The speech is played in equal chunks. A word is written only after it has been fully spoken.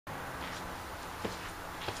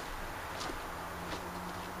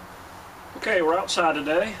Okay, we're outside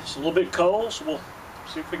today. It's a little bit cold, so we'll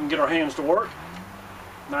see if we can get our hands to work.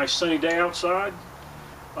 Nice sunny day outside.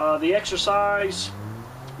 The exercise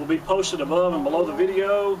will be posted above and below the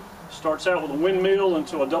video. Starts out with a windmill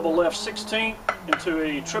into a double left 16th, into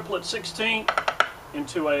a triplet 16th,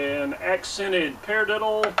 into an accented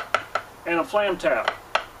paradiddle, and a flam tap.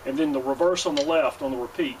 And then the reverse on the left on the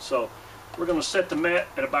repeat. So we're going to set the met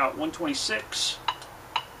at about 126.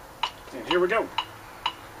 And here we go.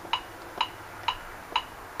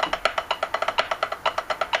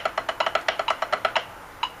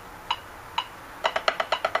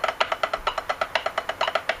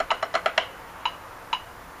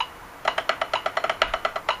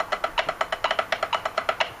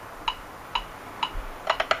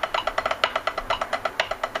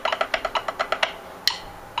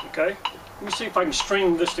 Okay, let me see if I can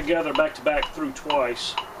string this together back to back through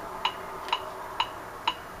twice.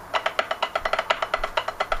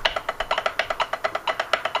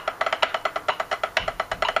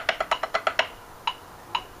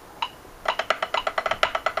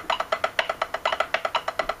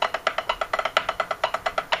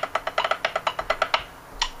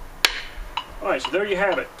 Alright, so there you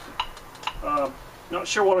have it. Not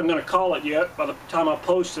sure what I'm going to call it yet. By the time I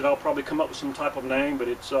post it, I'll probably come up with some type of name, but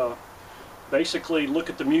it's basically look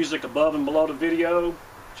at the music above and below the video.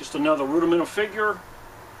 Just another rudimental figure.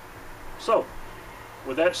 So,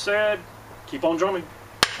 with that said, keep on drumming.